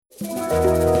Calvin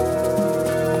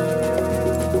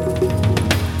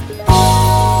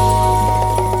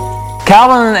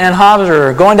and Hobbes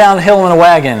are going down the hill in a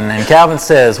wagon, and Calvin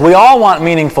says, we all want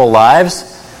meaningful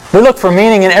lives. We look for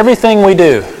meaning in everything we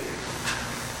do.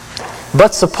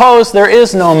 But suppose there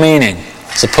is no meaning.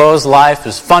 Suppose life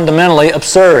is fundamentally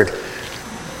absurd.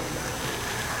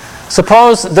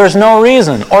 Suppose there's no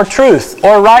reason or truth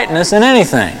or rightness in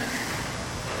anything.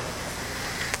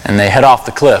 And they head off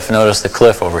the cliff. Notice the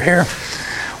cliff over here.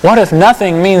 What if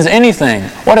nothing means anything?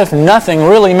 What if nothing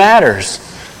really matters?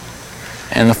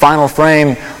 In the final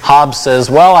frame, Hobbes says,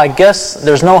 well, I guess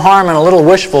there's no harm in a little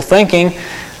wishful thinking.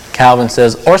 Calvin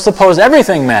says, or suppose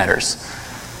everything matters.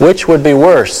 Which would be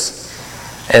worse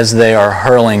as they are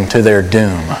hurling to their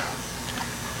doom?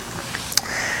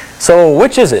 So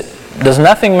which is it? Does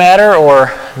nothing matter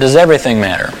or does everything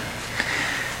matter?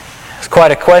 It's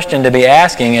quite a question to be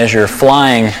asking as you're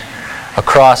flying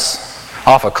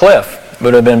off a cliff. It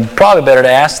would have been probably better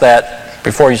to ask that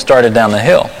before you started down the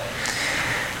hill.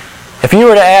 If you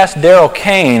were to ask Darrell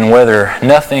Kane whether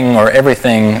nothing or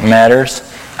everything matters,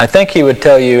 I think he would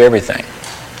tell you everything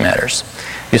matters.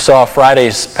 You saw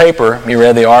Friday's paper, you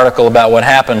read the article about what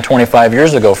happened 25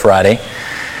 years ago Friday,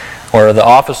 where the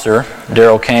officer,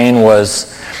 Darrell Kane,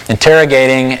 was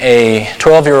interrogating a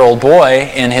 12-year-old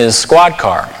boy in his squad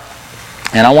car.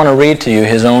 And I want to read to you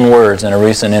his own words in a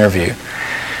recent interview.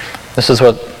 This is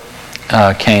what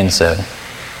Kane said.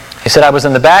 He said, I was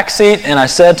in the back seat and I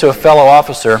said to a fellow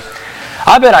officer,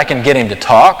 I bet I can get him to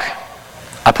talk.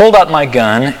 I pulled out my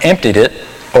gun, emptied it,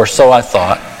 or so I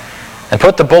thought, and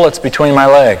put the bullets between my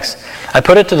legs. I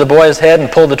put it to the boy's head and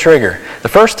pulled the trigger. The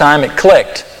first time it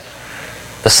clicked.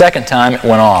 The second time it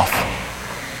went off.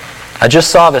 I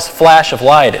just saw this flash of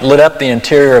light. It lit up the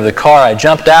interior of the car. I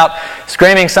jumped out,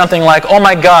 screaming something like, oh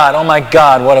my God,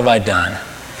 what have I done?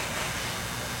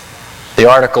 The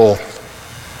article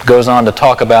goes on to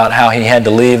talk about how he had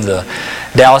to leave the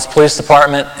Dallas Police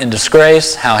Department in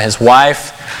disgrace, how his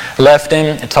wife left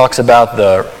him. It talks about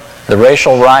the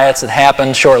racial riots that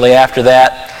happened shortly after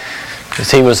that,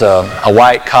 because he was a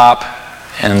white cop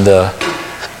and the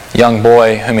young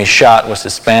boy whom he shot was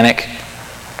Hispanic.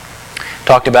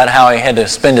 Talked about how he had to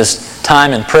spend his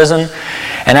time in prison.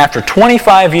 And after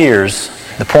 25 years,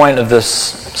 the point of this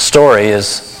story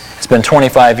is it's been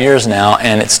 25 years now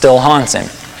and it still haunts him.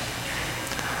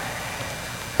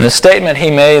 And the statement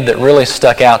he made that really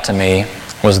stuck out to me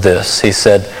was this. He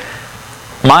said,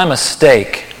 my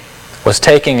mistake was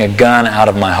taking a gun out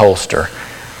of my holster.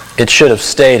 It should have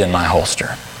stayed in my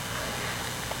holster.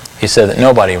 He said that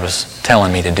nobody was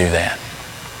telling me to do that.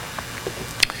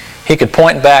 He could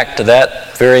point back to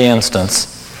that very instance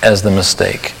as the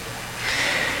mistake.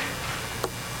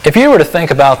 If you were to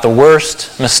think about the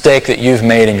worst mistake that you've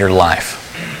made in your life,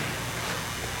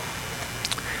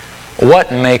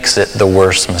 what makes it the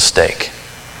worst mistake?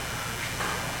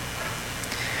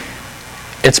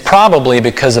 It's probably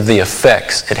because of the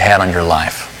effects it had on your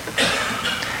life.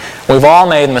 We've all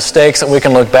made mistakes that we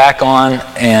can look back on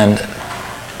and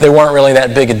they weren't really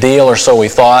that big a deal, or so we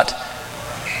thought.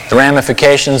 The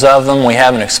ramifications of them we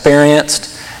haven't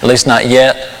experienced, at least not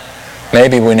yet.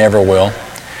 Maybe we never will.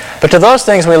 But to those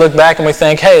things we look back and we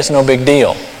think, hey, it's no big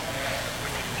deal.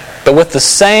 But with the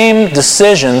same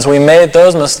decisions we made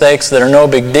those mistakes that are no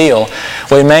big deal,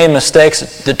 we made mistakes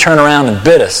that turn around and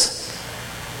bit us.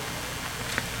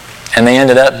 And they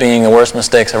ended up being the worst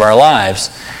mistakes of our lives,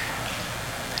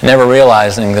 never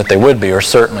realizing that they would be, or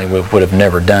certainly we would have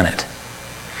never done it.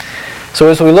 So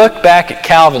as we look back at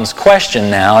Calvin's question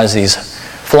now as he's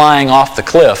flying off the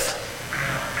cliff,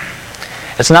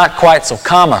 it's not quite so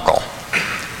comical,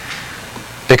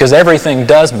 because everything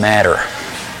does matter.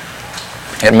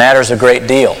 It matters a great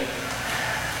deal.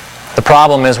 The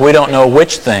problem is we don't know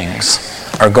which things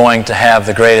are going to have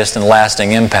the greatest and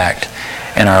lasting impact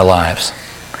in our lives.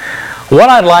 What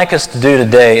I'd like us to do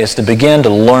today is to begin to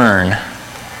learn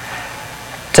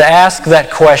to ask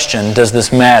that question, does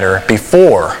this matter,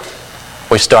 before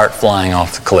we start flying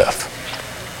off the cliff.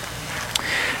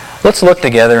 Let's look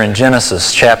together in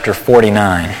Genesis chapter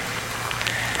 49.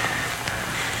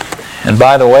 And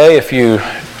by the way, if you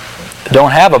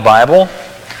don't have a Bible,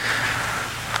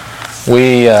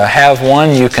 we have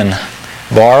one you can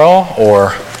borrow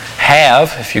or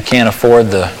have if you can't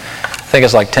afford I think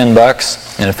it's like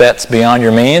 $10. And if that's beyond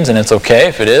your means, and it's okay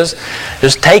if it is,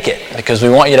 just take it, because we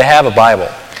want you to have a Bible.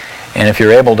 And if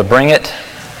you're able to bring it,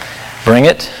 bring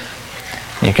it.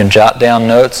 You can jot down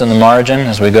notes in the margin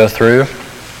as we go through.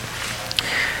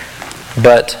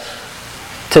 But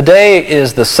today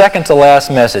is the second to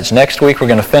last message. Next week we're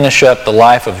going to finish up the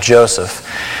life of Joseph.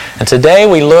 And today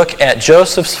we look at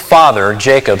Joseph's father,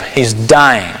 Jacob. He's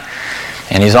dying.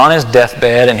 And he's on his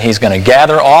deathbed, and he's going to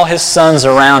gather all his sons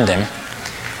around him,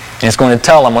 and he's going to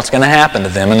tell them what's going to happen to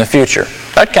them in the future.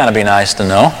 That'd kind of be nice to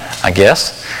know, I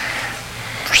guess,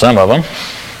 for some of them.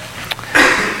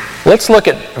 Let's look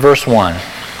at verse 1.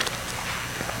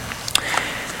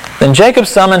 Then Jacob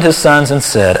summoned his sons and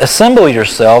said, "Assemble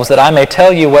yourselves, that I may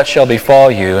tell you what shall befall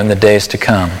you in the days to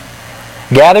come.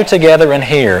 Gather together and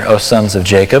hear, O sons of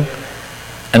Jacob,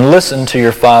 and listen to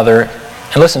your father,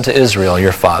 and listen to Israel,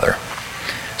 your father."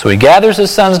 So he gathers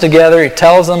his sons together. He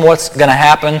tells them what's going to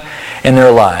happen in their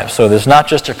lives. So there's not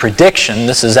just a prediction.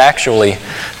 This is actually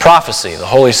prophecy. The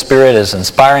Holy Spirit is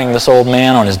inspiring this old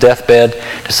man on his deathbed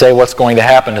to say what's going to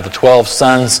happen to the 12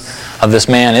 sons of this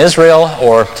man Israel,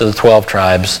 or to the 12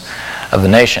 tribes of the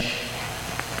nation.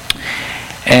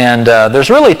 And there's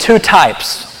really two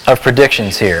types of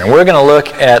predictions here. And we're going to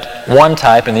look at one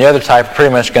type, and the other type we're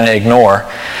pretty much going to ignore.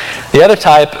 The other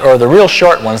type are the real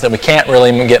short ones that we can't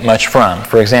really get much from.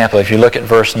 For example, if you look at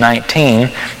verse 19,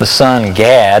 the son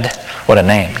Gad, what a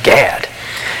name, Gad.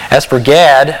 As for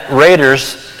Gad,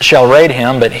 raiders shall raid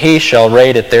him, but he shall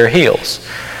raid at their heels.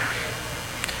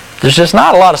 There's just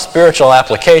not a lot of spiritual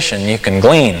application you can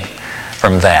glean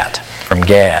from that, from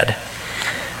Gad.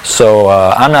 So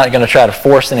I'm not going to try to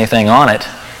force anything on it.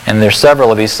 And there's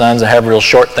several of these sons that have real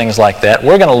short things like that.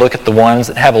 We're going to look at the ones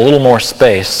that have a little more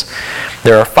space.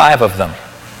 There are 5 of them.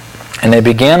 And they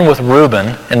begin with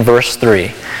Reuben in verse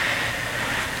 3.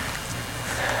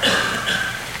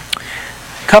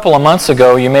 A couple of months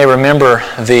ago, you may remember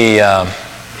the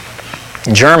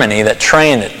Germany, that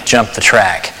train that jumped the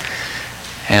track.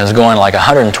 And it was going like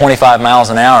 125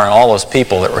 miles an hour, and all those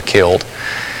people that were killed.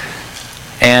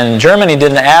 And Germany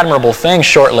did an admirable thing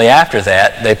shortly after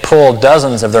that. They pulled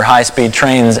dozens of their high-speed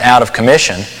trains out of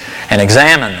commission and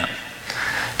examined them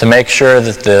to make sure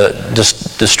that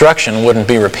the destruction wouldn't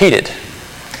be repeated.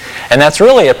 And that's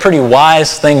really a pretty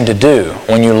wise thing to do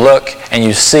when you look and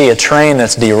you see a train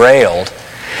that's derailed,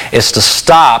 is to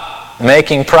stop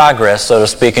making progress, so to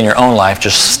speak, in your own life.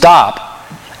 Just stop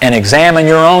and examine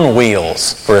your own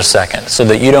wheels for a second so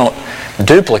that you don't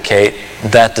duplicate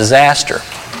that disaster.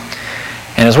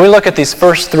 And as we look at these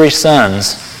first 3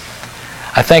 sons,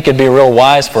 I think it'd be real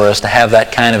wise for us to have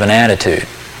that kind of an attitude.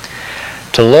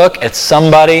 To look at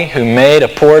somebody who made a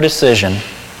poor decision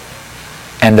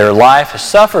and their life has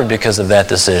suffered because of that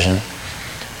decision,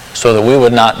 so that we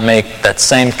would not make that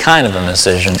same kind of a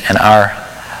decision and our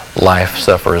life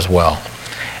suffer as well.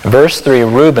 In verse 3,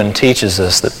 Reuben teaches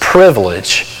us that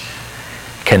privilege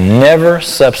can never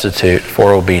substitute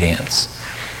for obedience.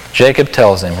 Jacob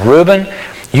tells him, "Reuben,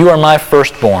 you are my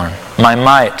firstborn, my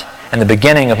might, and the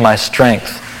beginning of my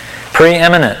strength,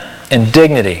 preeminent in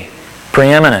dignity,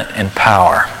 preeminent in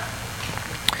power."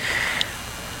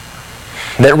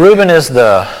 That Reuben is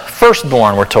the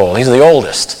firstborn, we're told. He's the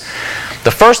oldest.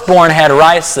 The firstborn had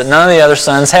rights that none of the other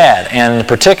sons had, and in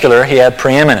particular, he had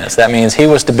preeminence. That means he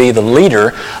was to be the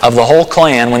leader of the whole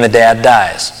clan when the dad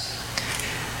dies.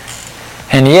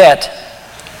 And yet,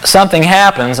 something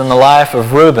happens in the life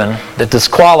of Reuben that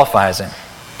disqualifies him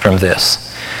from this.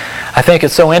 I think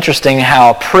it's so interesting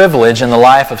how privilege in the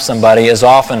life of somebody is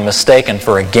often mistaken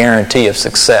for a guarantee of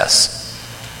success.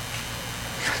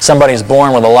 Somebody's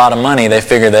born with a lot of money, they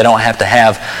figure they don't have to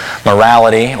have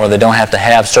morality, or they don't have to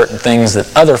have certain things that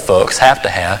other folks have to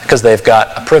have because they've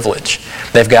got a privilege.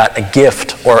 They've got a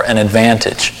gift or an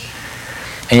advantage.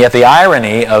 And yet the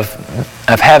irony of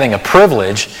having a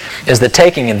privilege is that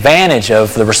taking advantage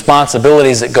of the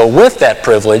responsibilities that go with that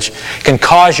privilege can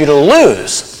cause you to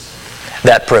lose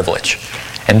that privilege.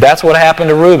 And that's what happened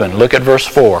to Reuben. Look at verse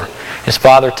 4. His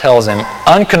father tells him,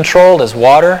 "Uncontrolled as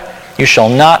water, you shall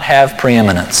not have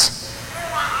preeminence.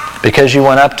 Because you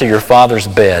went up to your father's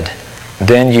bed,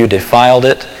 then you defiled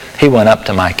it. He went up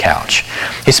to my couch."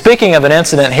 He's speaking of an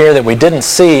incident here that we didn't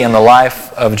see in the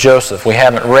life of Joseph. We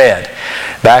haven't read.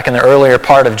 Back in the earlier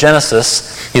part of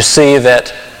Genesis, you see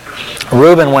that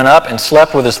Reuben went up and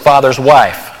slept with his father's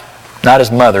wife. Not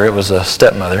his mother, it was a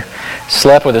stepmother.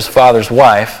 Slept with his father's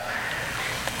wife.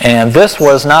 And this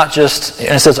was not just,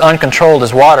 and it says uncontrolled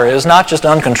as water, it was not just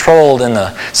uncontrolled in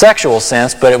the sexual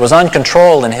sense, but it was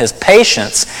uncontrolled in his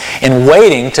patience in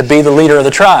waiting to be the leader of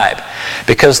the tribe.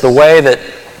 Because the way that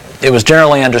it was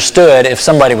generally understood, if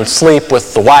somebody would sleep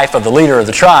with the wife of the leader of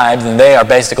the tribe, then they are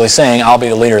basically saying, "I'll be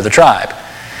the leader of the tribe."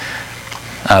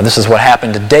 This is what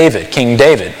happened to David, King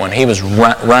David. When he was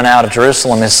run out of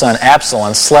Jerusalem, his son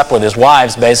Absalom slept with his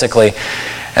wives basically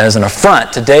as an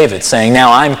affront to David, saying,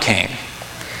 "Now I'm king."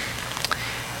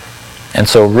 And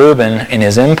so Reuben, in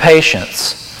his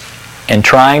impatience, in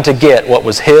trying to get what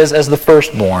was his as the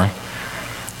firstborn,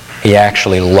 he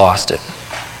actually lost it.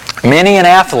 Many an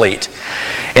athlete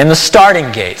In the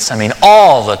starting gates,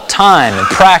 all the time and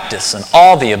practice and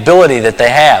all the ability that they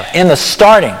have, in the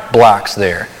starting blocks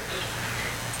there,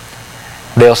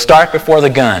 they'll start before the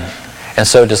gun and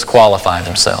so disqualify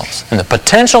themselves. And the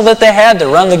potential that they had to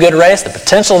run the good race, the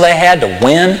potential they had to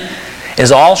win,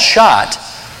 is all shot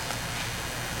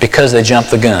because they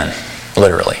jumped the gun,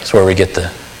 literally. That's where we get the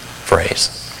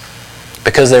phrase.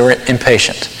 Because they were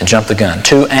impatient and jumped the gun,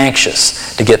 too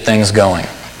anxious to get things going.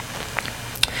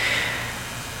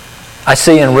 I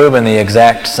see in Reuben the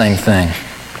exact same thing.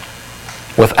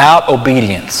 Without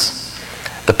obedience,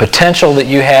 the potential that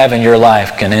you have in your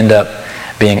life can end up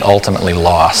being ultimately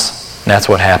lost. And that's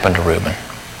what happened to Reuben.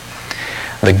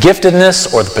 The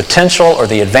giftedness or the potential or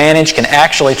the advantage can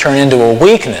actually turn into a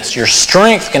weakness. Your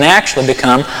strength can actually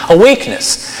become a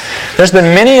weakness. There's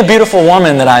been many a beautiful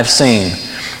woman that I've seen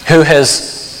who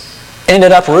has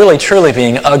ended up really truly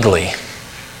being ugly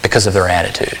because of their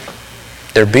attitude.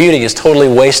 Their beauty is totally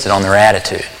wasted on their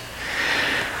attitude.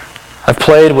 I've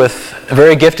played with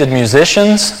very gifted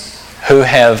musicians who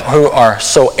are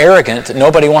so arrogant that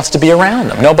nobody wants to be around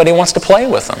them. Nobody wants to play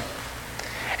with them.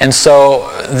 And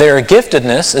so their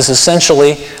giftedness is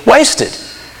essentially wasted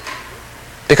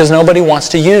because nobody wants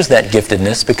to use that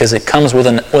giftedness because it comes with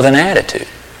an attitude.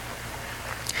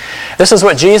 This is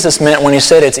what Jesus meant when he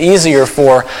said it's easier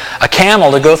for a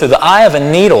camel to go through the eye of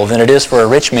a needle than it is for a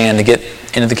rich man to get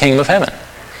into the kingdom of heaven.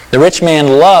 The rich man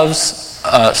loves,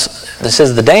 this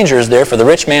is the danger is there for the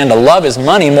rich man to love his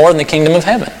money more than the kingdom of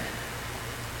heaven.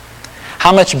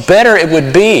 How much better it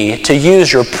would be to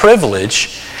use your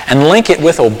privilege and link it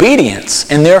with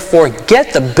obedience and therefore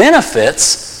get the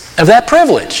benefits of that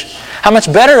privilege. How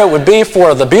much better it would be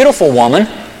for the beautiful woman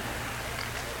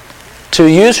to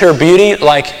use her beauty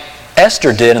like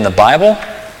Esther did in the Bible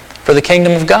for the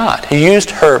kingdom of God. Who used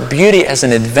her beauty as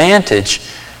an advantage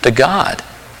to God,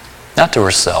 not to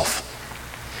herself.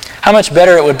 How much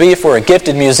better it would be for a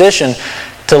gifted musician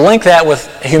to link that with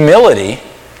humility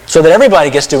so that everybody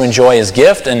gets to enjoy his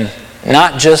gift and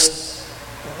not just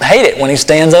hate it when he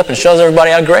stands up and shows everybody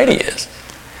how great he is.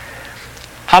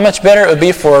 How much better it would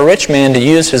be for a rich man to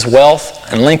use his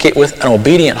wealth and link it with an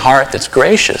obedient heart that's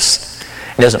gracious.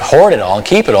 He doesn't hoard it all and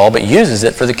keep it all, but uses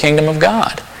it for the kingdom of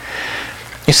God.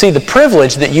 You see, the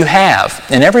privilege that you have,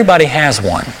 and everybody has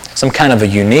one, some kind of a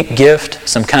unique gift,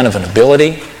 some kind of an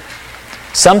ability,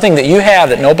 something that you have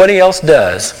that nobody else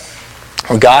does,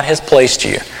 where God has placed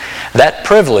you. That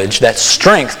privilege, that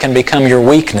strength can become your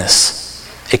weakness.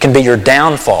 It can be your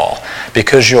downfall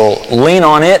because you'll lean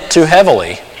on it too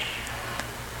heavily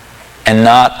and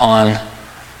not on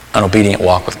an obedient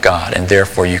walk with God, and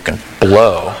therefore you can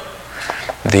blow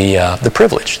the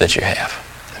privilege that you have.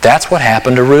 That's what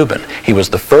happened to Reuben. He was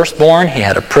the firstborn. He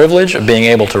had a privilege of being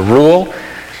able to rule,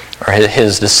 or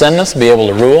his descendants be able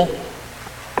to rule,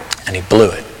 and he blew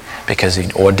it because he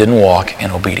didn't walk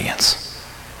in obedience.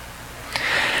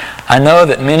 I know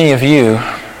that many of you,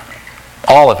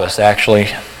 all of us actually,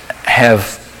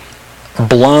 have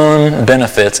blown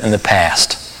benefits in the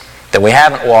past, that we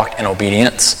haven't walked in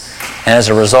obedience, and as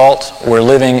a result, we're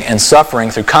living and suffering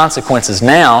through consequences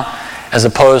now as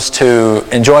opposed to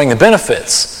enjoying the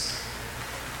benefits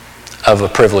of a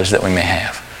privilege that we may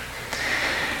have.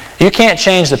 You can't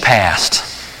change the past.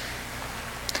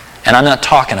 And I'm not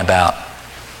talking about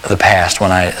the past when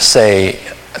I say,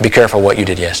 be careful what you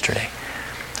did yesterday.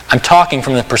 I'm talking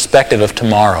from the perspective of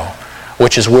tomorrow,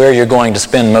 which is where you're going to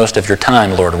spend most of your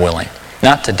time, Lord willing.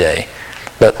 Not today,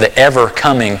 but the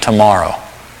ever-coming tomorrow,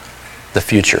 the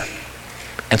future.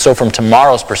 And so from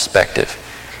tomorrow's perspective,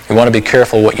 you want to be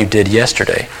careful what you did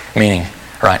yesterday, meaning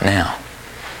right now.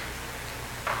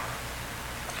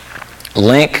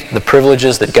 Link the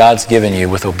privileges that God's given you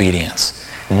with obedience.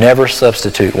 Never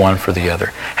substitute one for the other.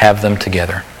 Have them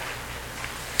together.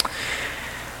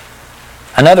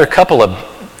 Another couple of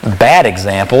bad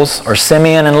examples are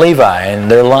Simeon and Levi,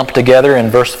 and they're lumped together in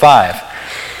verse 5.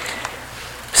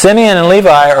 Simeon and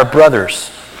Levi are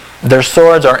brothers. Their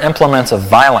swords are implements of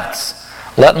violence.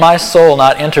 Let my soul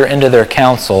not enter into their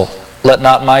counsel. Let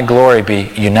not my glory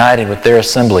be united with their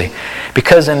assembly.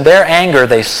 Because in their anger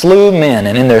they slew men,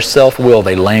 and in their self-will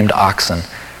they lamed oxen.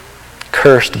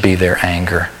 Cursed be their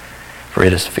anger, for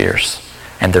it is fierce,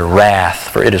 and their wrath,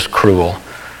 for it is cruel.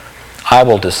 I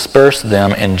will disperse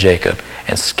them in Jacob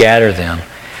and scatter them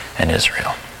in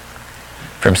Israel.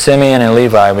 From Simeon and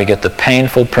Levi we get the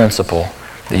painful principle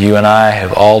that you and I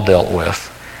have all dealt with.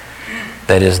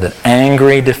 That is that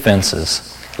angry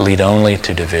defenses lead only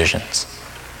to divisions.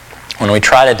 When we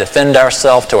try to defend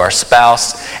ourselves to our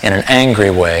spouse in an angry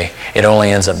way, it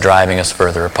only ends up driving us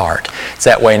further apart. It's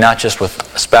that way not just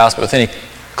with a spouse, but with any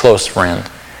close friend.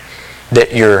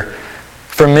 That you're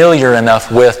familiar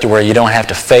enough with to where you don't have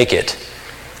to fake it,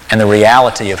 and the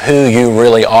reality of who you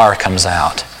really are comes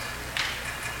out,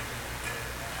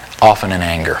 often in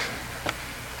anger,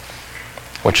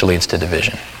 which leads to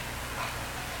division.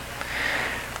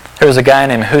 There was a guy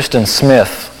named Huston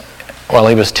Smith. While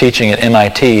he was teaching at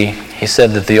MIT, he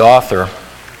said that the author,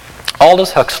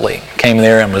 Aldous Huxley, came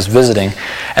there and was visiting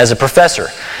as a professor.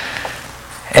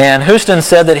 And Huston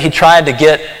said that he tried to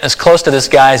get as close to this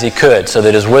guy as he could so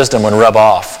that his wisdom would rub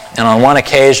off. And on one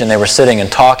occasion they were sitting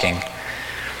and talking,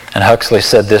 and Huxley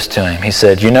said this to him. He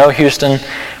said, "You know, Huston,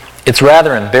 it's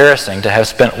rather embarrassing to have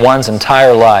spent one's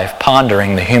entire life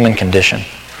pondering the human condition,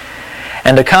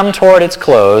 and to come toward its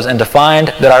close and to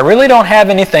find that I really don't have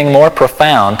anything more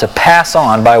profound to pass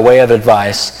on by way of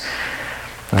advice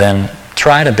than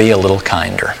try to be a little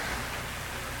kinder."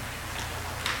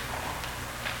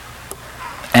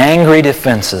 Angry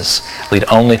defenses lead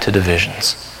only to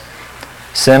divisions.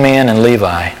 Simeon and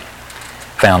Levi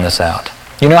found this out.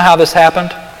 You know how this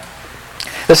happened?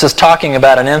 This is talking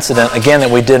about an incident, again,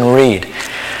 that we didn't read.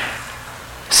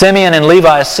 Simeon and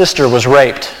Levi's sister was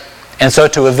raped. And so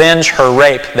to avenge her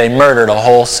rape, they murdered a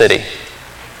whole city.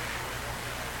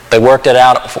 They worked it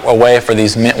out a way for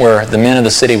these men, where the men of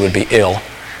the city would be ill,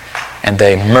 and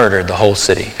they murdered the whole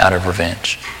city out of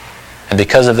revenge. And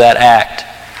because of that act,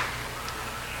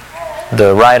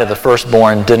 the right of the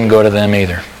firstborn didn't go to them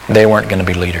either. They weren't going to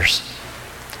be leaders.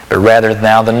 But rather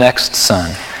now the next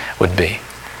son would be.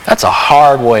 That's a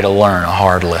hard way to learn a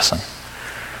hard lesson.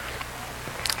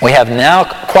 We have now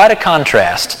quite a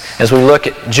contrast as we look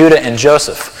at Judah and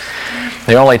Joseph.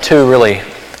 The only two really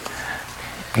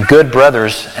good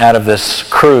brothers out of this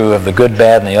crew of the good,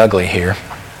 bad, and the ugly here.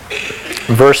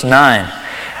 Verse 9,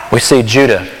 we see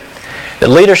Judah. The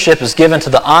leadership is given to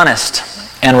the honest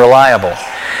and reliable.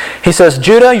 He says,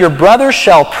 "Judah, your brothers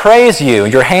shall praise you.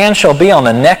 Your hand shall be on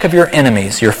the neck of your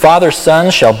enemies. Your father's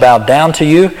sons shall bow down to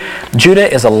you.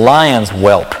 Judah is a lion's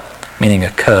whelp," meaning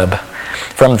a cub.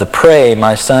 "From the prey,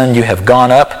 my son, you have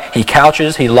gone up. He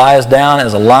couches, he lies down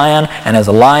as a lion, and as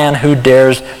a lion, who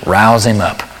dares rouse him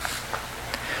up?"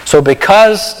 So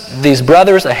because these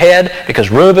brothers ahead,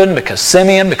 because Reuben, because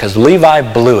Simeon, because Levi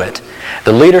blew it,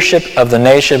 the leadership of the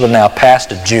nation would now pass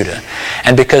to Judah.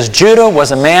 And because Judah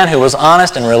was a man who was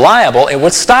honest and reliable, it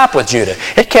would stop with Judah.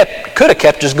 It could have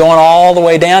kept just going all the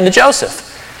way down to Joseph.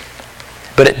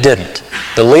 But it didn't.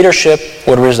 The leadership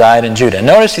would reside in Judah.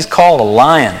 Notice he's called a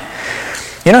lion.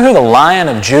 You know who the Lion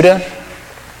of Judah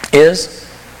is?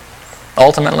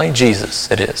 Ultimately, Jesus.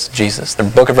 It is Jesus. The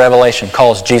book of Revelation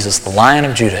calls Jesus the Lion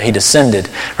of Judah. He descended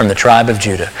from the tribe of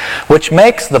Judah, which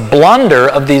makes the blunder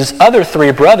of these other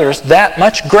three brothers that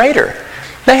much greater.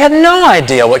 They had no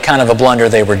idea what kind of a blunder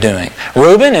they were doing.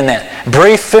 Reuben, in that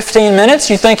brief 15 minutes,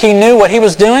 you think he knew what he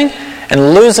was doing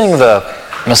and losing the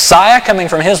Messiah coming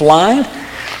from his line?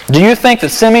 Do you think that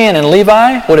Simeon and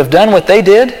Levi would have done what they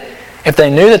did if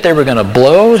they knew that they were going to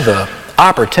blow the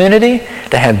opportunity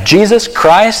to have Jesus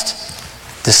Christ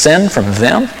descend from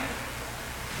them?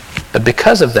 But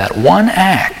because of that one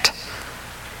act,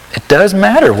 it does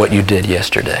matter what you did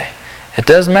yesterday. It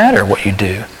does matter what you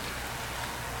do.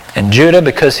 And Judah,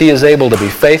 because he is able to be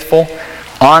faithful,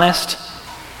 honest,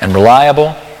 and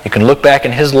reliable, you can look back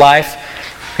in his life.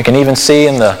 You can even see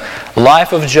in the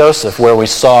life of Joseph where we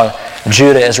saw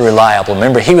Judah as reliable.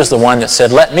 Remember, he was the one that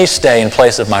said, "Let me stay in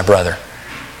place of my brother,"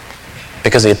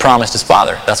 because he had promised his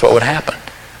father that's what would happen.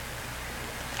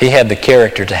 He had the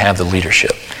character to have the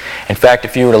leadership. In fact,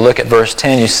 if you were to look at verse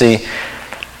 10, you see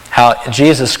how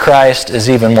Jesus Christ is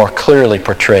even more clearly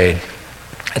portrayed.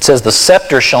 It says, "The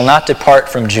scepter shall not depart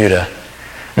from Judah,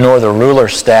 nor the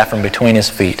ruler's staff from between his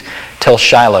feet, till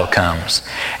Shiloh comes.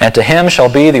 And to him shall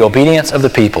be the obedience of the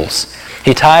peoples.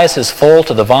 He ties his foal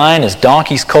to the vine, his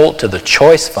donkey's colt to the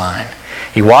choice vine.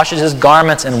 He washes his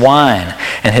garments in wine,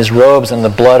 and his robes in the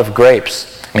blood of grapes,"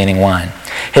 meaning wine.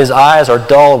 "His eyes are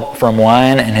dull from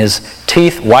wine, and his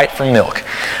teeth white from milk."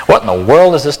 What in the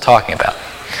world is this talking about?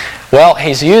 Well,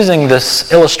 he's using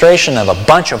this illustration of a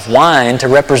bunch of wine to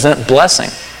represent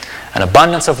blessing. An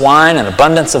abundance of wine, an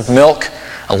abundance of milk,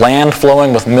 a land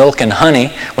flowing with milk and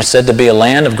honey was said to be a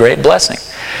land of great blessing.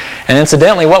 And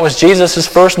incidentally, what was Jesus'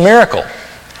 first miracle?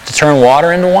 To turn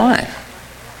water into wine.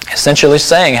 Essentially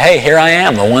saying, hey, here I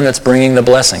am, the one that's bringing the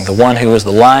blessing, the one who is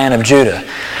the Lion of Judah,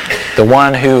 the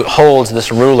one who holds this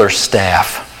ruler's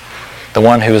staff, the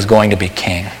one who is going to be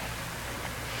king.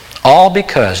 All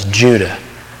because Judah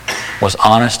was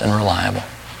honest and reliable.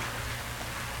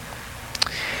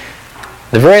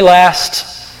 The very last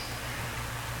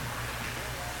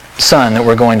son that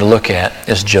we're going to look at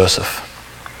is Joseph,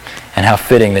 and how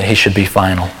fitting that he should be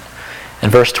final. In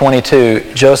verse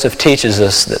 22, Joseph teaches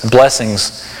us that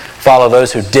blessings follow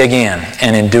those who dig in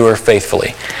and endure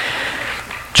faithfully.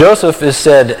 Joseph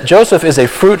is a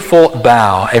fruitful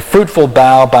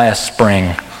bough by a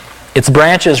spring. Its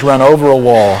branches run over a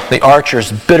wall. The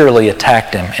archers bitterly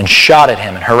attacked him and shot at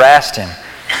him and harassed him.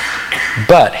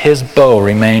 But his bow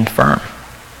remained firm,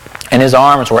 and his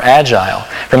arms were agile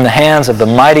from the hands of the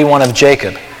mighty one of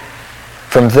Jacob.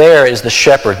 From there is the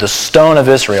shepherd, the stone of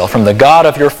Israel, from the God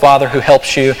of your father who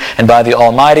helps you, and by the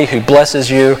Almighty who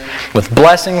blesses you with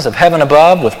blessings of heaven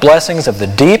above, with blessings of the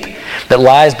deep that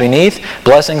lies beneath,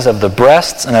 blessings of the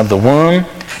breasts and of the womb.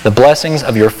 The blessings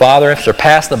of your father have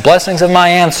surpassed the blessings of my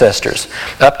ancestors.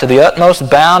 Up to the utmost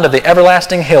bound of the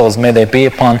everlasting hills may they be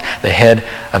upon the head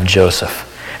of Joseph,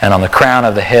 and on the crown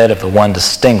of the head of the one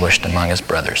distinguished among his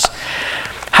brothers.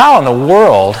 How in the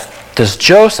world does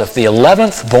Joseph, the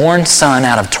 11th born son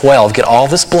out of 12, get all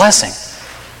this blessing?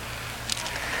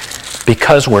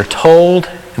 Because we're told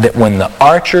that when the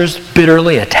archers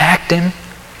bitterly attacked him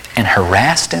and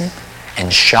harassed him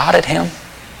and shot at him,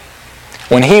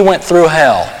 when he went through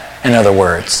hell, in other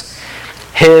words,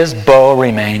 his bow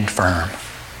remained firm.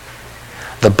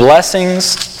 The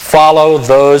blessings follow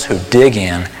those who dig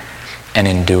in and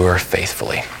endure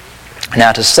faithfully.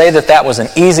 Now, to say that that was an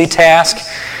easy task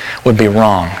would be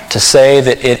wrong. To say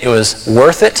that it was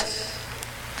worth it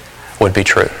would be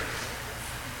true.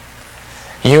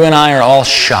 You and I are all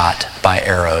shot by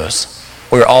arrows.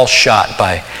 We're all shot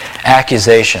by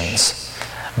accusations,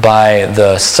 by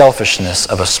the selfishness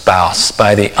of a spouse,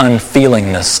 by the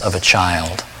unfeelingness of a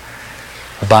child,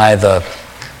 by the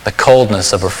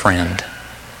coldness of a friend.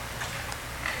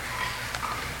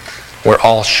 We're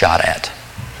all shot at.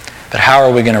 But how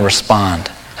are we going to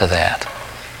respond to that?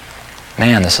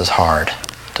 Man, this is hard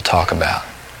to talk about,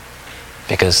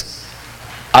 because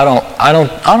I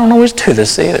don't always do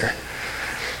this either.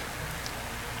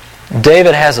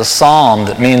 David has a psalm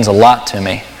that means a lot to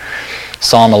me,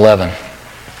 Psalm 11.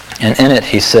 And in it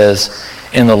he says,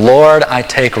 "In the Lord I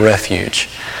take refuge."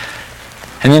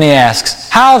 And then he asks,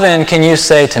 "How then can you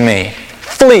say to me,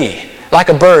 'Flee like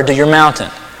a bird to your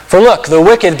mountain'? For look, the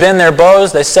wicked bend their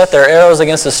bows, they set their arrows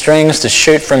against the strings to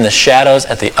shoot from the shadows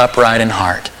at the upright in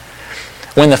heart.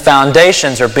 When the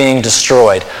foundations are being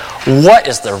destroyed, what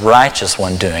is the righteous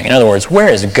one doing?" In other words, where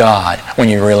is God when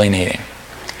you really need Him?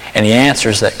 And he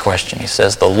answers that question. He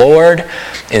says, "The Lord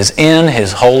is in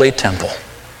His holy temple.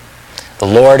 The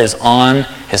Lord is on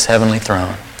His heavenly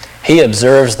throne. He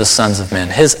observes the sons of men.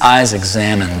 His eyes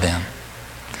examine them.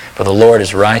 For the Lord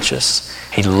is righteous.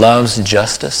 He loves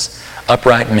justice.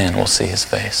 Upright men will see His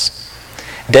face."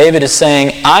 David is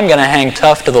saying, I'm going to hang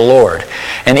tough to the Lord.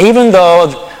 And even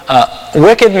though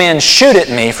wicked men shoot at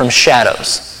me from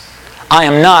shadows, I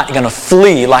am not going to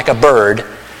flee like a bird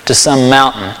to some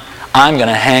mountain. I'm going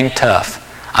to hang tough.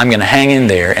 I'm going to hang in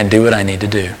there and do what I need to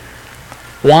do.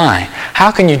 Why?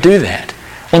 How can you do that?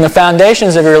 When the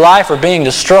foundations of your life are being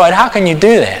destroyed, how can you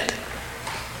do that?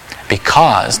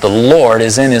 Because the Lord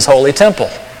is in His holy temple.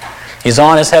 He's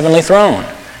on His heavenly throne.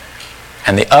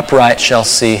 And the upright shall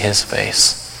see His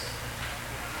face.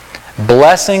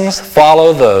 Blessings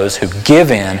follow those who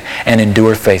give in and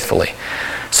endure faithfully.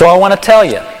 So I want to tell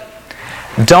you,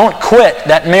 don't quit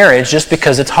that marriage just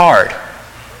because it's hard.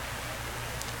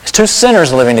 It's two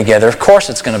sinners living together. Of course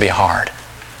it's going to be hard.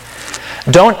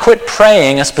 Don't quit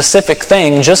praying a specific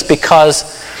thing just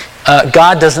because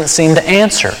God doesn't seem to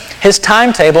answer. His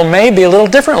timetable may be a little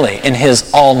differently in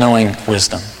His all-knowing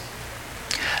wisdom.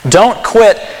 Don't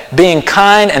quit being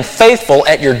kind and faithful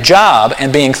at your job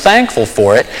and being thankful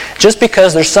for it just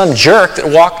because there's some jerk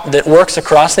that works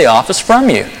across the office from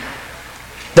you.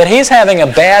 That he's having a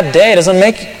bad day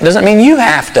doesn't mean you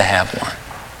have to have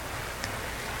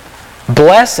one.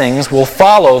 Blessings will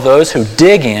follow those who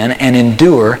dig in and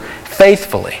endure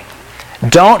faithfully.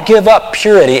 Don't give up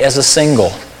purity as a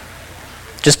single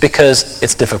just because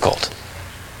it's difficult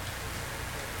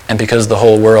and because the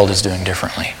whole world is doing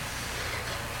differently.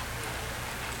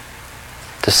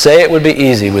 To say it would be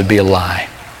easy would be a lie.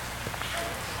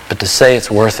 But to say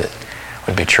it's worth it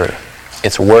would be true.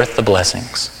 It's worth the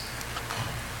blessings.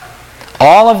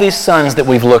 All of these sons that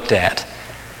we've looked at,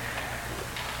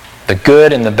 the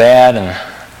good and the bad and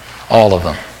all of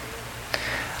them,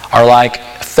 are like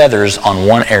feathers on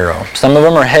one arrow. Some of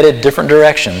them are headed different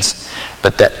directions,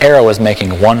 but that arrow is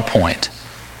making one point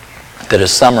that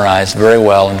is summarized very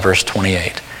well in verse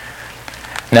 28.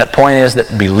 And that point is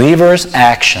that believers'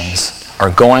 actions are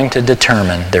going to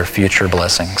determine their future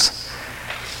blessings.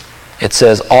 It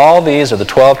says, all these are the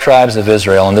 12 tribes of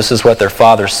Israel, and this is what their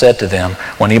father said to them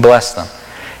when He blessed them.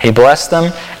 He blessed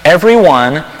them, every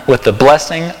one with the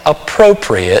blessing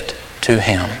appropriate to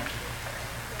him.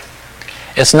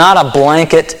 It's not a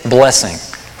blanket blessing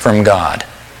from God.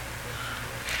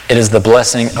 It is the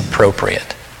blessing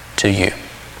appropriate to you.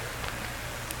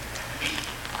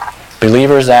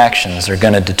 Believers' actions are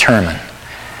going to determine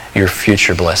your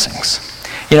future blessings.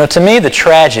 You know, to me, the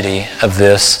tragedy of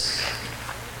this,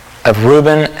 of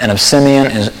Reuben and of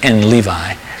Simeon and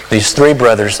Levi, these three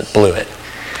brothers that blew it,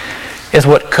 is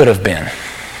what could have been.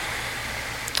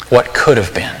 What could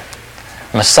have been.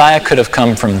 Messiah could have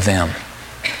come from them,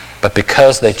 but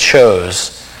because they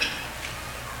chose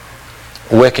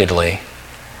wickedly,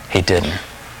 He didn't.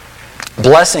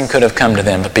 Blessing could have come to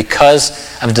them, but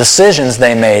because of decisions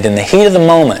they made in the heat of the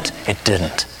moment, it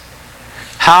didn't.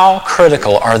 How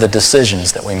critical are the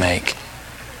decisions that we make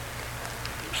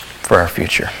for our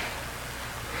future?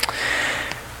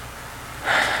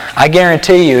 I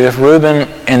guarantee you, if Reuben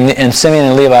and Simeon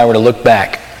and Levi were to look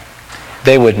back,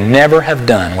 they would never have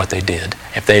done what they did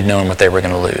if they'd known what they were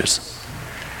going to lose.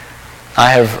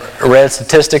 I have read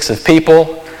statistics of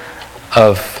people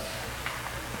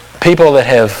that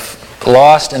have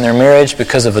lost in their marriage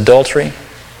because of adultery,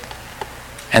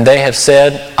 and they have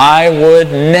said, I would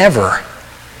never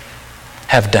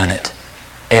have done it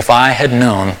if I had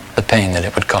known the pain that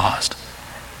it would cause.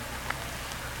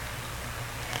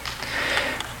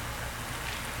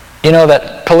 You know,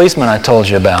 that policeman I told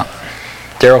you about,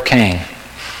 Daryl Kane,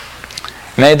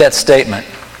 made that statement,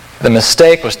 the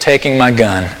mistake was taking my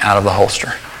gun out of the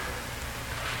holster.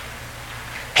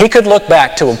 He could look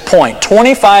back to a point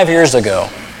 25 years ago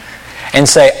and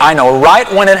say, I know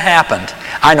right when it happened.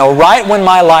 I know right when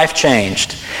my life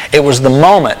changed. It was the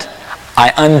moment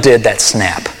I undid that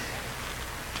snap.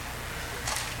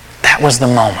 That was the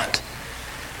moment.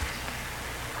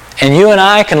 And you and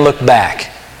I can look back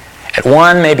at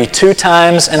one, maybe two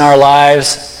times in our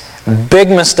lives, big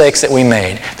mistakes that we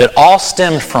made that all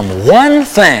stemmed from one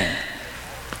thing.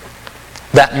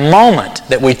 That moment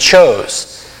that we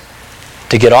chose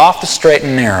to get off the straight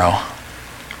and narrow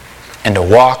and to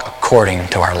walk according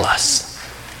to our lusts.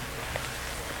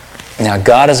 Now,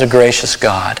 God is a gracious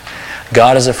God.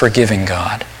 God is a forgiving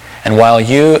God. And while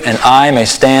you and I may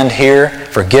stand here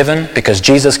forgiven because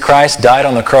Jesus Christ died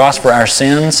on the cross for our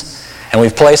sins and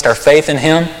we've placed our faith in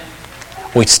Him,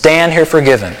 we stand here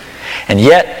forgiven. And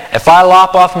yet, if I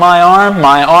lop off my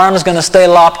arm is going to stay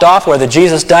lopped off whether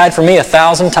Jesus died for me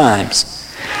 1,000 times.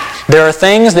 There are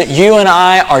things that you and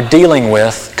I are dealing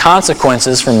with,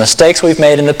 consequences from mistakes we've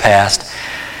made in the past,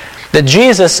 that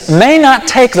Jesus may not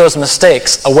take those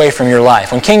mistakes away from your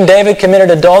life. When King David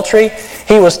committed adultery,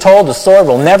 he was told the sword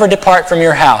will never depart from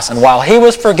your house. And while he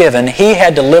was forgiven, he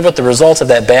had to live with the results of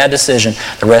that bad decision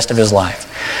the rest of his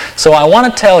life. So I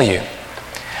want to tell you,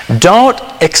 don't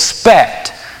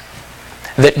expect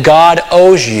that God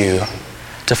owes you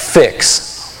to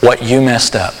fix what you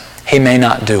messed up. He may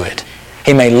not do it.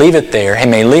 He may leave it there. He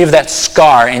may leave that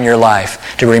scar in your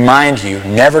life to remind you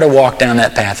never to walk down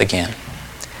that path again.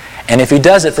 And if He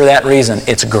does it for that reason,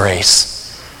 it's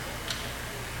grace.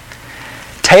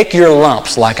 Take your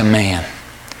lumps like a man.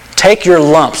 Take your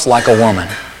lumps like a woman.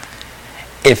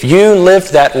 If you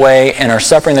lived that way and are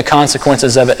suffering the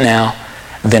consequences of it now,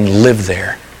 then live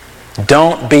there.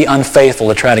 Don't be unfaithful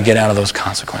to try to get out of those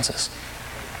consequences.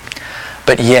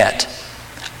 But yet,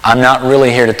 I'm not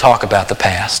really here to talk about the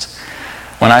past.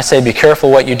 When I say be careful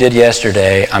what you did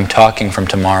yesterday, I'm talking from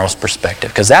tomorrow's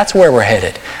perspective, because that's where we're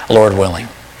headed, Lord willing.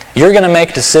 You're going to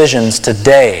make decisions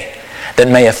today that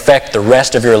may affect the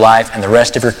rest of your life and the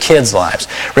rest of your kids' lives.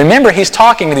 Remember, He's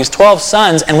talking to these 12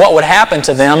 sons and what would happen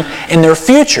to them in their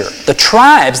future. The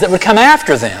tribes that would come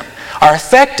after them are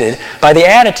affected by the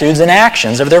attitudes and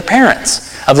actions of their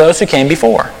parents, of those who came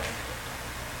before.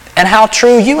 And how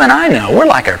true you and I know. We're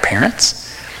like our parents.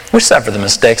 We suffer the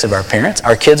mistakes of our parents.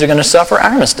 Our kids are going to suffer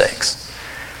our mistakes.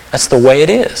 That's the way it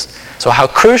is. So how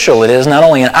crucial it is, not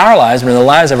only in our lives, but in the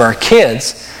lives of our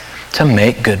kids, to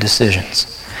make good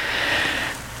decisions.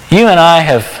 You and I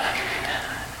have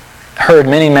heard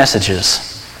many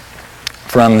messages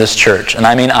from this church. And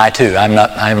I mean I too. I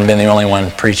haven't been the only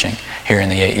one preaching here in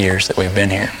the 8 years that we've been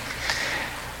here.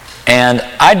 And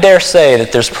I dare say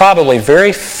that there's probably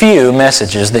very few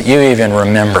messages that you even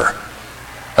remember.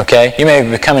 Okay? You may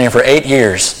have been coming here for 8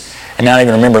 years and not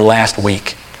even remember last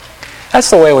week. That's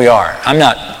the way we are. I'm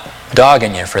not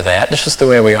dogging you for that. It's just the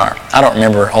way we are. I don't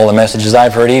remember all the messages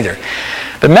I've heard either.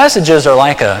 But messages are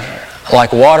like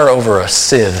water over a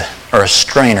sieve or a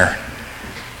strainer.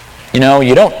 You know,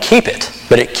 you don't keep it,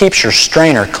 but it keeps your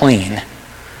strainer clean.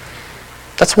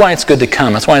 That's why it's good to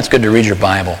come. That's why it's good to read your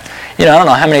Bible. You know, I don't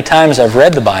know how many times I've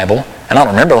read the Bible and I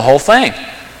don't remember the whole thing.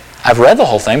 I've read the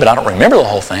whole thing, but I don't remember the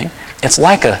whole thing. It's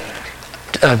like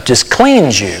just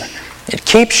cleans you. It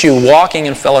keeps you walking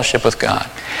in fellowship with God.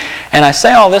 And I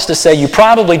say all this to say you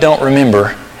probably don't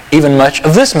remember even much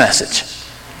of this message,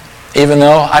 even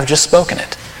though I've just spoken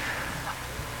it.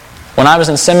 When I was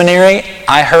in seminary,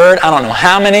 I heard I don't know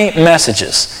how many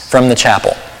messages from the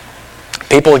chapel.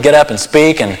 People would get up and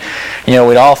speak, and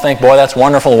we'd all think, boy, that's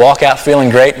wonderful, walk out feeling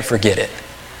great and forget it.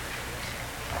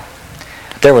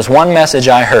 There was one message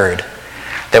I heard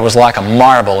that was like a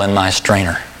marble in my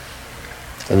strainer.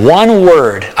 One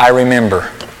word I remember.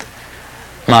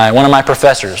 One of my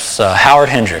professors, Howard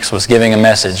Hendricks, was giving a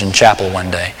message in chapel one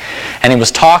day. And he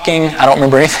was talking, I don't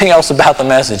remember anything else about the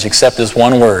message except this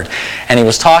one word. And he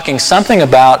was talking something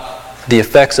about the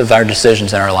effects of our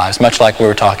decisions in our lives, much like we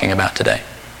were talking about today.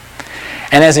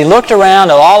 And as he looked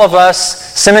around at all of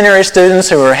us seminary students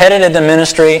who were headed into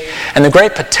ministry and the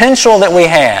great potential that we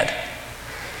had,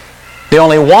 the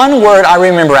only one word I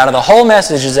remember out of the whole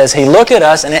message is as he looked at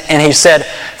us and he said,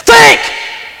 "Think!"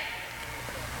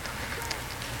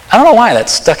 I don't know why that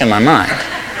stuck in my mind.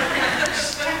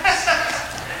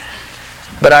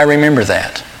 But I remember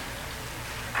that.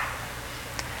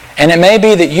 And it may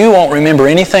be that you won't remember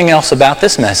anything else about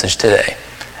this message today,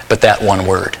 but that one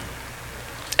word.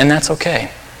 And that's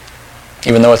okay,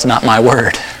 even though it's not my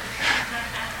word.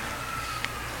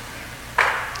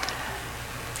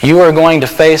 You are going to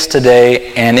face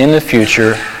today and in the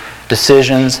future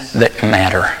decisions that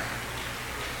matter.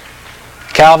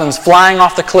 Calvin's flying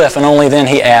off the cliff, and only then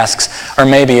he asks, or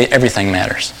maybe everything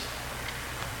matters.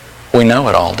 We know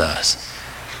it all does.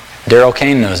 Darrell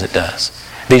Kane knows it does.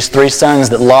 These three sons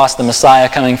that lost the Messiah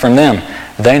coming from them,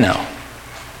 they know.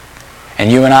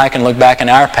 And you and I can look back in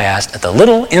our past at the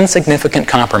little insignificant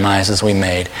compromises we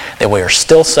made that we are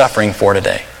still suffering for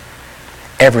today.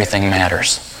 Everything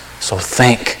matters. So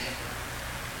think.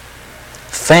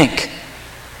 Think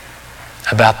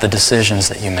about the decisions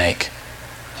that you make.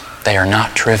 They are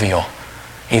not trivial,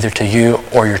 either to you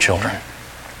or your children.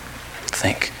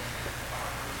 Think.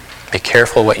 Be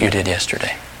careful what you did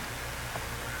yesterday.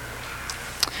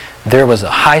 There was a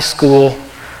high school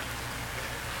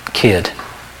kid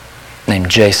named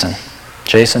Jason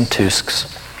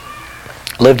Tusks.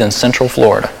 Lived in Central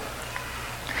Florida.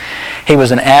 He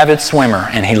was an avid swimmer,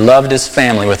 and he loved his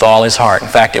family with all his heart. In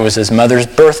fact, it was his mother's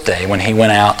birthday when he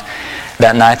went out.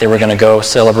 That night they were going to go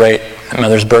celebrate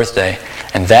mother's birthday.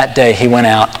 And that day he went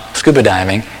out scuba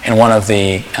diving in one of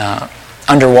the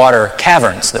underwater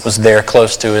caverns that was there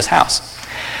close to his house.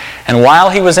 And while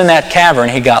he was in that cavern,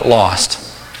 he got lost.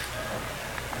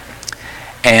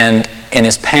 And in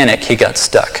his panic, he got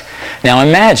stuck. Now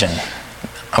imagine,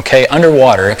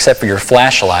 underwater, except for your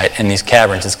flashlight in these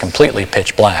caverns, it's completely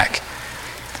pitch black.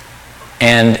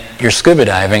 And you're scuba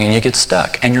diving and you get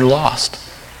stuck and you're lost.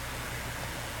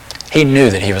 He knew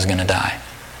that he was going to die.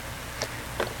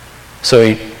 So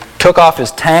he took off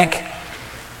his tank,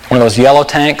 one of those yellow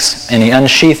tanks, and he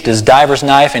unsheathed his diver's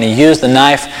knife, and he used the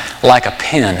knife like a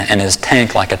pen and his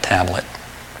tank like a tablet.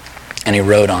 And he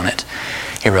wrote on it.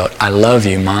 He wrote, "I love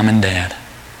you, Mom and Dad."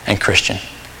 And Christian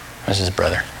was his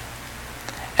brother.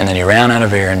 And then he ran out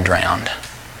of air and drowned.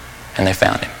 And they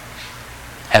found him,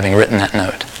 having written that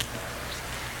note.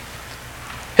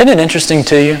 Isn't it interesting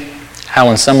to you how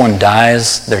when someone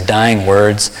dies, their dying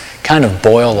words kind of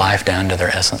boil life down to their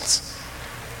essence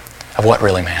of what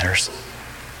really matters?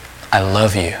 I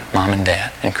love you, Mom and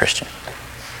Dad, and Christian.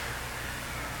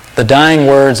 The dying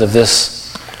words of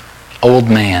this old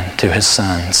man to his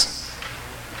sons.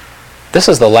 This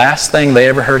is the last thing they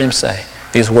ever heard him say,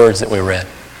 these words that we read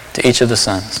to each of the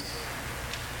sons.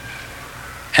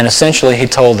 And essentially he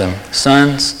told them,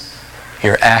 sons,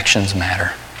 your actions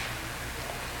matter.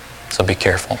 So be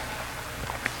careful.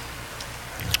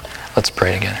 Let's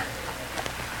pray together.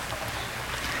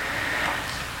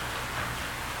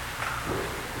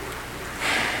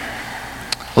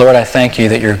 Lord, I thank you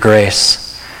that your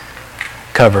grace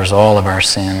covers all of our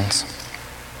sins.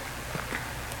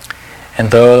 And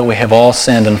though we have all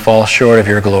sinned and fall short of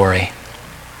your glory,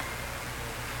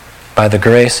 by the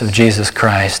grace of Jesus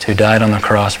Christ, who died on the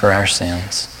cross for our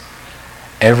sins,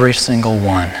 every single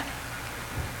one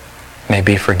may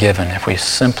be forgiven if we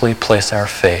simply place our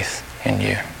faith in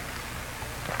you.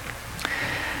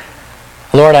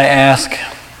 Lord, I ask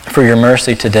for your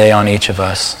mercy today on each of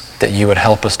us, that you would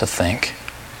help us to think.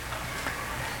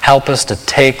 Help us to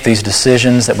take these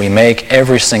decisions that we make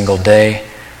every single day,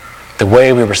 the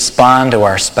way we respond to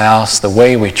our spouse, the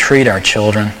way we treat our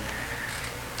children,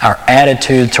 our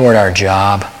attitude toward our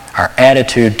job, our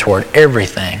attitude toward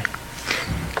everything.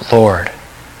 Lord,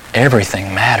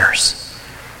 everything matters.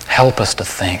 Help us to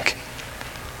think.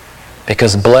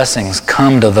 Because blessings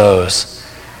come to those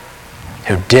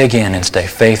who dig in and stay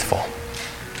faithful.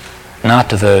 not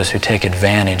to those who take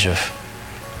advantage of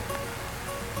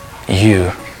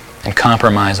you and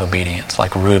compromise obedience,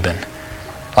 like Reuben,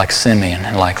 like Simeon,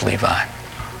 and like Levi.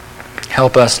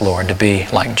 Help us, Lord, to be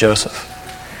like Joseph,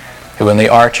 who when the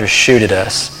archers shoot at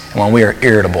us, and when we are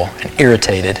irritable and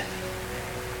irritated,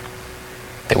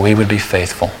 that we would be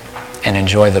faithful and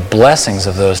enjoy the blessings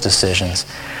of those decisions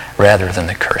rather than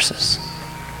the curses.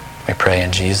 We pray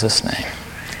in Jesus' name.